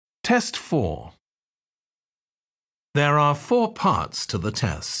Test 4. There are 4 parts to the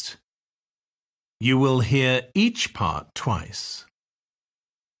test. You will hear each part twice.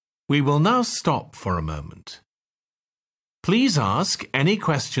 We will now stop for a moment. Please ask any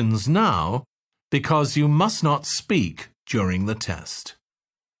questions now because you must not speak during the test.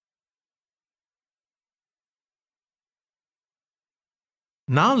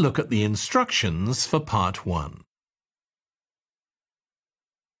 Now look at the instructions for Part 1.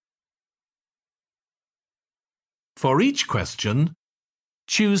 For each question,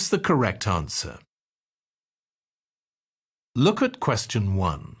 choose the correct answer. Look at question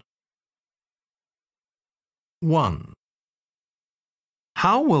 1. 1.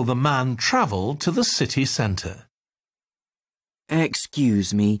 How will the man travel to the city centre?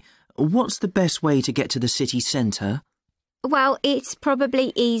 Excuse me, what's the best way to get to the city centre? Well, it's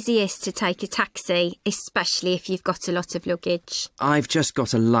probably easiest to take a taxi, especially if you've got a lot of luggage. I've just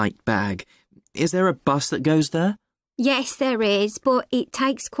got a light bag. Is there a bus that goes there? Yes, there is, but it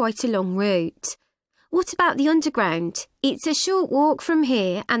takes quite a long route. What about the underground? It's a short walk from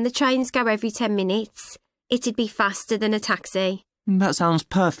here and the trains go every 10 minutes. It'd be faster than a taxi. That sounds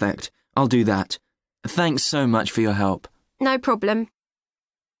perfect. I'll do that. Thanks so much for your help. No problem.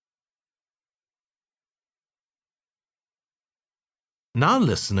 Now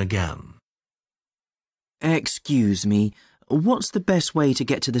listen again. Excuse me, what's the best way to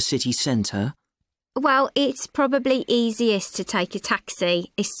get to the city centre? Well, it's probably easiest to take a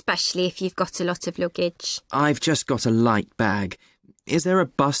taxi, especially if you've got a lot of luggage. I've just got a light bag. Is there a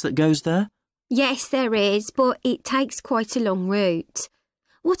bus that goes there? Yes, there is, but it takes quite a long route.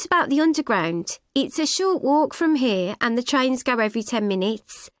 What about the underground? It's a short walk from here and the trains go every 10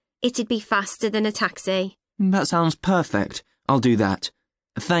 minutes. It'd be faster than a taxi. That sounds perfect. I'll do that.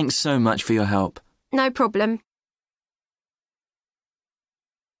 Thanks so much for your help. No problem.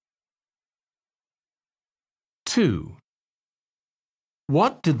 Two.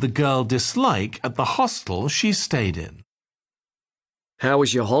 What did the girl dislike at the hostel she stayed in? How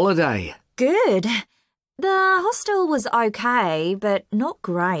was your holiday? Good. The hostel was okay, but not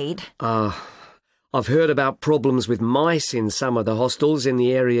great. I've heard about problems with mice in some of the hostels in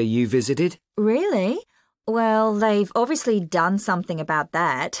the area you visited. Really? Well, they've obviously done something about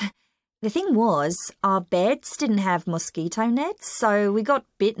that. The thing was, our beds didn't have mosquito nets, so we got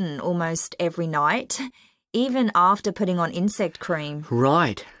bitten almost every night, even after putting on insect cream.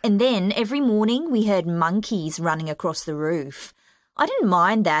 Right. And then every morning we heard monkeys running across the roof. I didn't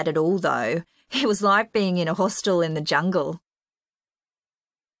mind that at all, though. It was like being in a hostel in the jungle.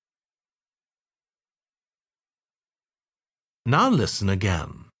 Now listen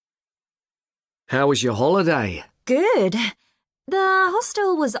again. How was your holiday? Good. The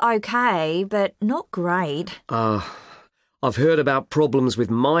hostel was okay, but not great. I've heard about problems with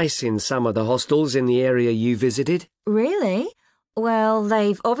mice in some of the hostels in the area you visited. Really? Well,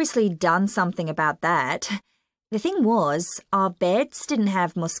 they've obviously done something about that. The thing was, our beds didn't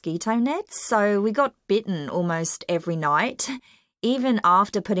have mosquito nets, so we got bitten almost every night, even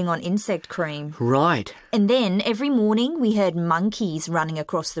after putting on insect cream. Right. And then every morning we heard monkeys running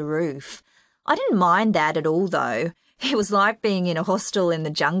across the roof. I didn't mind that at all, though. It was like being in a hostel in the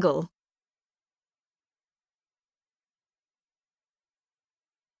jungle.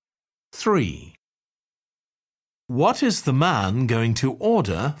 Three. What is the man going to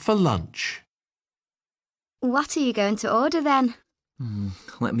order for lunch? What are you going to order then?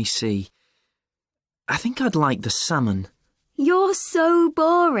 Let me see. I think I'd like the salmon. You're so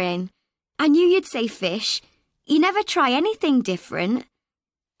boring. I knew you'd say fish. You never try anything different.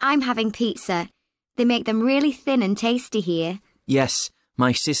 I'm having pizza. They make them really thin and tasty here. Yes,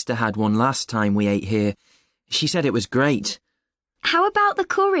 my sister had one last time we ate here. She said it was great. How about the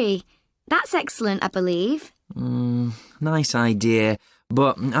curry? That's excellent, I believe. Nice idea,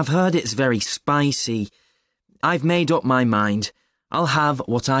 but I've heard it's very spicy. I've made up my mind. I'll have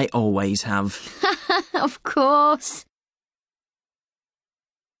what I always have. Of course.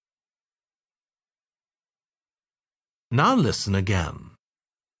 Now listen again.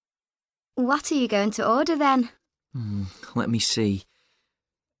 What are you going to order then? Let me see.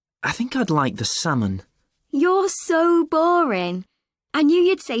 I think I'd like the salmon. You're so boring. I knew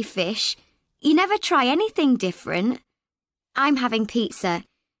you'd say fish. You never try anything different. I'm having pizza.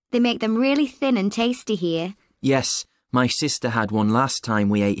 They make them really thin and tasty here. Yes, my sister had one last time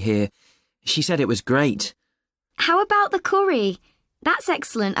we ate here. She said it was great. How about the curry? That's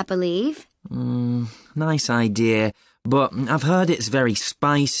excellent, I believe. Nice idea, but I've heard it's very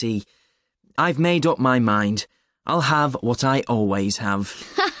spicy. I've made up my mind. I'll have what I always have.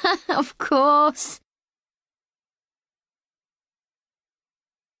 Of course.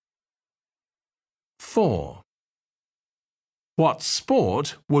 4. What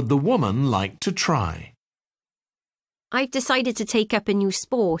sport would the woman like to try? I've decided to take up a new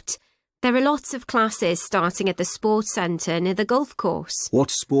sport. There are lots of classes starting at the sports centre near the golf course. What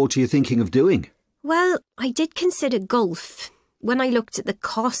sport are you thinking of doing? Well, I did consider golf. When I looked at the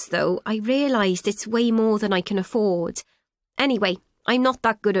cost, though, I realised it's way more than I can afford. Anyway, I'm not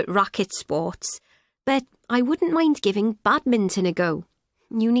that good at racket sports, but I wouldn't mind giving badminton a go.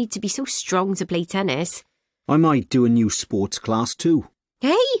 You need to be so strong to play tennis. I might do a new sports class too.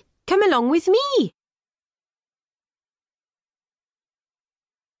 Hey, come along with me.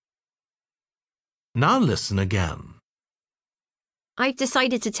 Now listen again. I've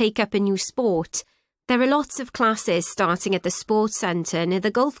decided to take up a new sport. There are lots of classes starting at the sports centre near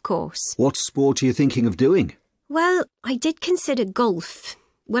the golf course. What sport are you thinking of doing? Well, I did consider golf.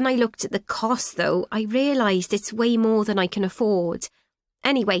 When I looked at the cost, though, I realised it's way more than I can afford.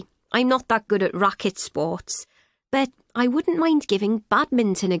 Anyway, I'm not that good at racket sports, but I wouldn't mind giving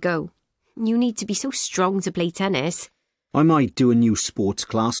badminton a go. You need to be so strong to play tennis. I might do a new sports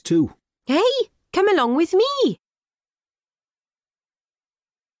class too. Hey, come along with me.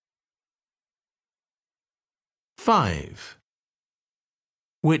 Five.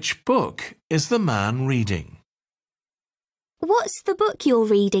 Which book is the man reading? What's the book you're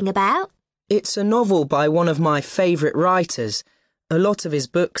reading about? It's a novel by one of my favourite writers. A lot of his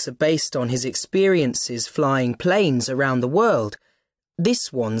books are based on his experiences flying planes around the world.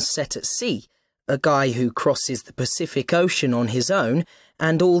 This one's set at sea, a guy who crosses the Pacific Ocean on his own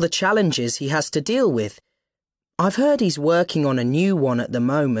and all the challenges he has to deal with. I've heard he's working on a new one at the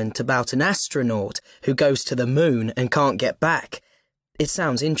moment about an astronaut who goes to the moon and can't get back. It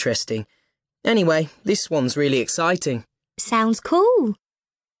sounds interesting. Anyway, this one's really exciting. Sounds cool.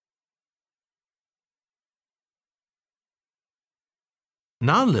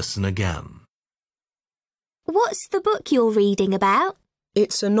 Now listen again. What's the book you're reading about?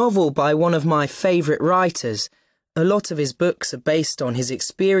 It's a novel by one of my favourite writers. A lot of his books are based on his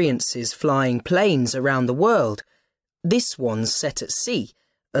experiences flying planes around the world. This one's set at sea,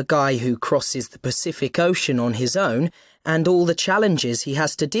 a guy who crosses the Pacific Ocean on his own and all the challenges he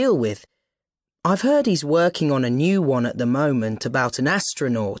has to deal with. I've heard he's working on a new one at the moment about an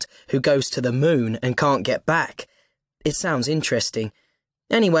astronaut who goes to the moon and can't get back. It sounds interesting.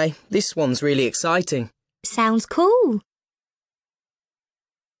 Anyway, this one's really exciting. Sounds cool.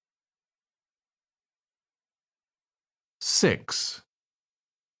 Six.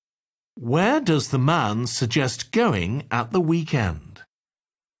 Where does the man suggest going at the weekend?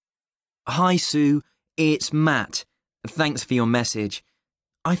 Hi, Sue. It's Matt. Thanks for your message.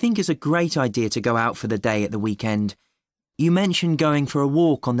 I think it's a great idea to go out for the day at the weekend. You mentioned going for a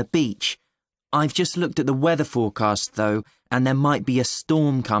walk on the beach. I've just looked at the weather forecast, though, and there might be a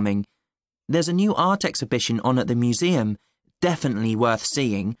storm coming. There's a new art exhibition on at the museum, definitely worth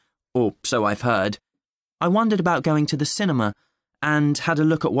seeing, or so I've heard. I wondered about going to the cinema and had a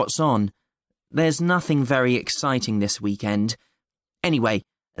look at what's on. There's nothing very exciting this weekend. Anyway,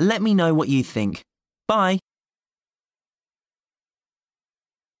 let me know what you think. Bye.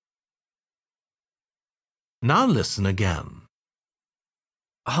 Now listen again.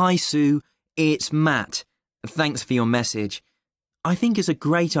 Hi, Sue. It's Matt. Thanks for your message. I think it's a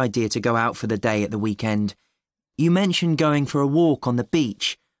great idea to go out for the day at the weekend. You mentioned going for a walk on the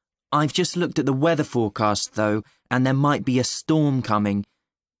beach. I've just looked at the weather forecast, though, and there might be a storm coming.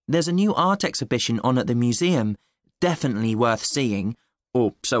 There's a new art exhibition on at the museum, definitely worth seeing,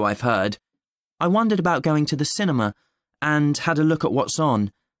 or so I've heard. I wondered about going to the cinema and had a look at what's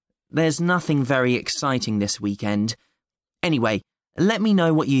on. There's nothing very exciting this weekend. Anyway, let me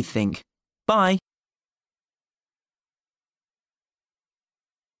know what you think. Bye.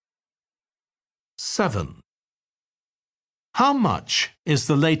 Seven. How much is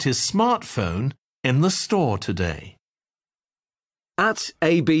the latest smartphone in the store today? At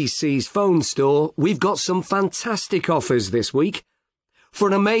ABC's phone store, we've got some fantastic offers this week. For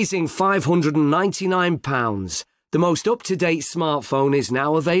an amazing £599, the most up-to-date smartphone is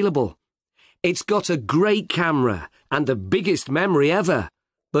now available. It's got a great camera and the biggest memory ever.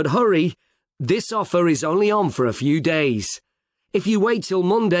 But hurry, this offer is only on for a few days. If you wait till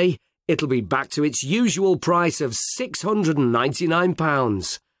Monday, it'll be back to its usual price of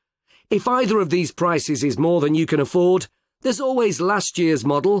 £699. If either of these prices is more than you can afford, there's always last year's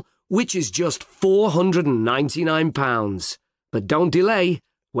model, which is just £499. But don't delay.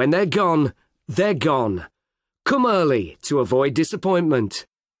 When they're gone, they're gone. Come early to avoid disappointment.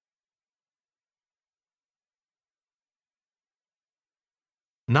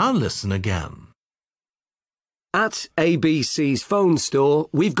 Now listen again. At ABC's phone store,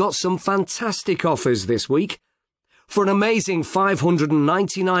 we've got some fantastic offers this week. For an amazing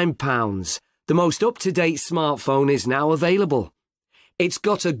 £599, the most up-to-date smartphone is now available. It's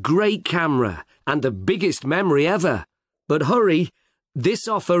got a great camera and the biggest memory ever. But hurry, this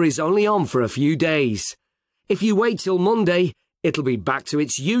offer is only on for a few days. If you wait till Monday, it'll be back to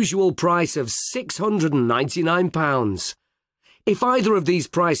its usual price of £699. If either of these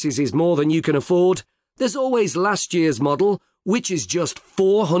prices is more than you can afford, there's always last year's model, which is just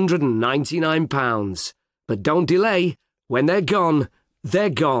 £499. But don't delay. When they're gone,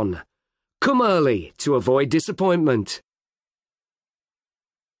 they're gone. Come early to avoid disappointment.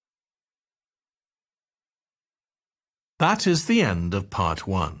 That is the end of part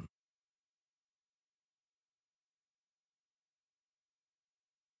 1.